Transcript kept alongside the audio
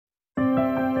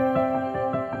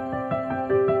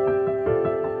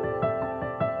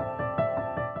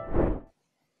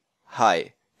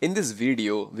Hi, in this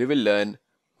video we will learn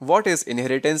what is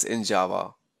inheritance in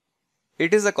Java.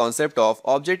 It is a concept of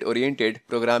object-oriented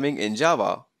programming in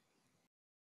Java.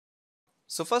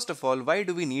 So first of all, why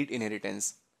do we need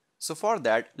inheritance? So for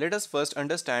that, let us first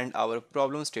understand our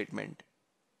problem statement.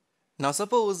 Now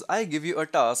suppose I give you a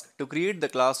task to create the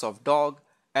class of dog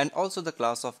and also the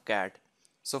class of cat.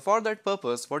 So for that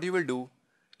purpose, what you will do,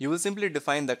 you will simply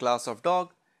define the class of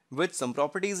dog with some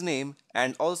properties name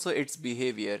and also its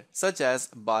behavior such as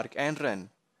bark and run.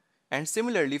 And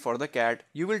similarly for the cat,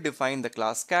 you will define the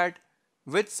class cat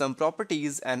with some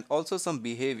properties and also some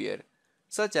behavior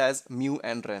such as mew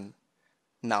and run.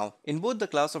 Now, in both the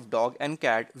class of dog and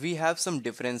cat, we have some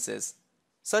differences,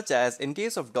 such as in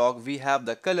case of dog we have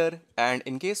the color and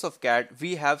in case of cat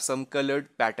we have some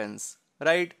colored patterns,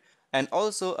 right? And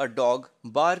also a dog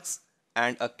barks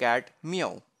and a cat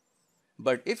meow.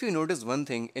 But if you notice one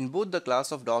thing, in both the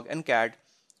class of dog and cat,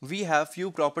 we have few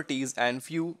properties and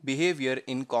few behavior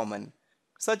in common,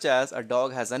 such as a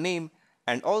dog has a name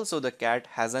and also the cat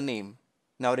has a name.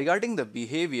 Now regarding the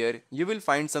behavior, you will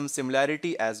find some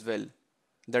similarity as well.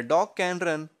 The dog can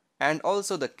run and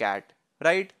also the cat,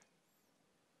 right?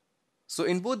 So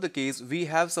in both the case, we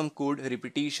have some code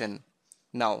repetition.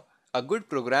 Now, a good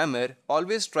programmer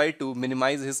always try to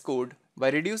minimize his code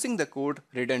by reducing the code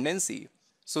redundancy.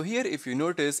 So here if you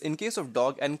notice, in case of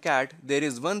dog and cat, there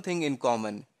is one thing in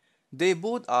common. They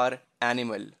both are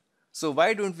animal. So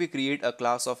why don't we create a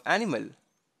class of animal?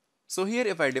 So here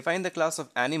if I define the class of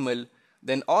animal,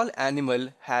 then all animal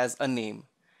has a name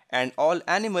and all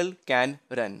animal can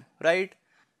run, right?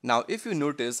 Now if you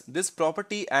notice, this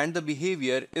property and the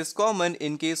behavior is common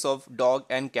in case of dog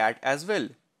and cat as well.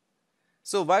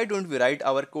 So why don't we write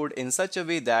our code in such a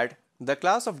way that the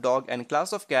class of dog and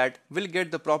class of cat will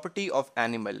get the property of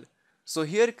animal. So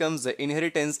here comes the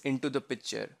inheritance into the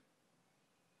picture.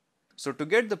 So to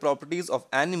get the properties of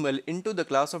animal into the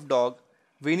class of dog,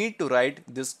 we need to write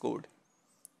this code.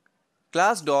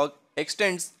 Class dog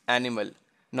extends animal.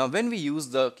 Now when we use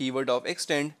the keyword of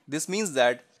extend, this means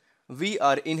that we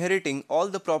are inheriting all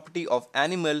the property of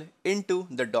animal into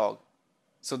the dog.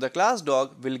 So the class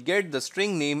dog will get the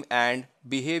string name and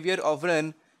behavior of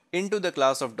run into the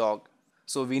class of dog.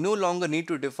 So we no longer need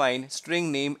to define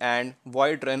string name and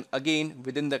void run again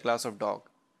within the class of dog.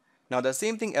 Now the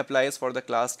same thing applies for the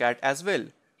class cat as well.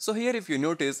 So here if you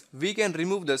notice, we can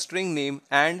remove the string name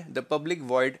and the public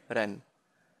void run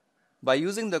by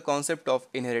using the concept of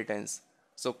inheritance.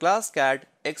 So class cat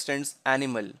extends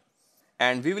animal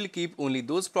and we will keep only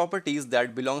those properties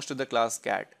that belongs to the class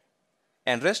cat.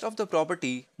 And rest of the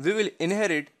property we will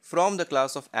inherit from the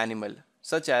class of animal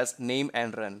such as name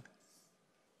and run.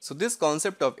 So this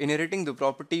concept of inheriting the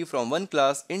property from one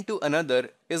class into another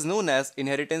is known as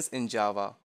inheritance in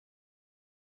Java.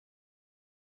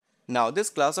 Now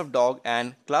this class of dog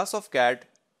and class of cat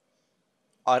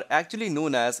are actually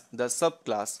known as the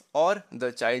subclass or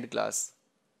the child class.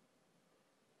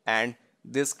 And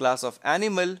this class of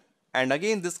animal and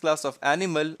again this class of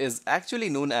animal is actually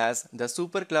known as the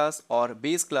superclass or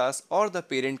base class or the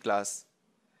parent class.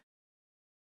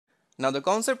 Now the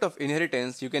concept of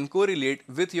inheritance you can correlate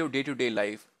with your day-to-day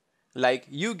life. Like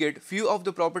you get few of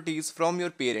the properties from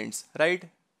your parents, right?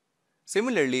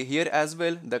 Similarly here as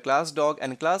well, the class dog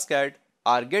and class cat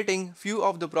are getting few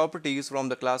of the properties from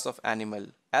the class of animal.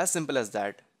 As simple as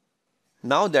that.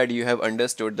 Now that you have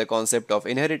understood the concept of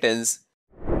inheritance,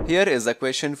 here is a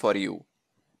question for you.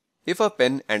 If a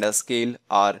pen and a scale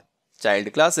are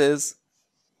child classes,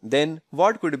 then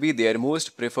what could be their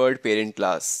most preferred parent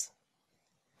class?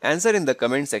 Answer in the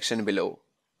comment section below.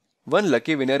 One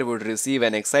lucky winner would receive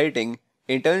an exciting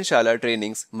Internshala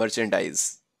Trainings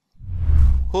merchandise.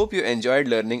 Hope you enjoyed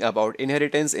learning about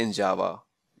inheritance in Java.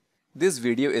 This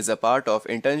video is a part of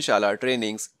Internshala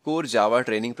Trainings core Java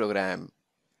training program.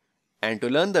 And to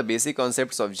learn the basic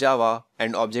concepts of Java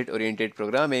and object-oriented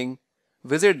programming,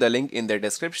 visit the link in the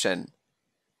description.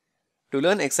 To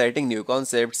learn exciting new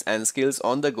concepts and skills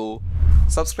on the go,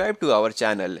 subscribe to our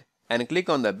channel and click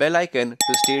on the bell icon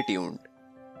to stay tuned.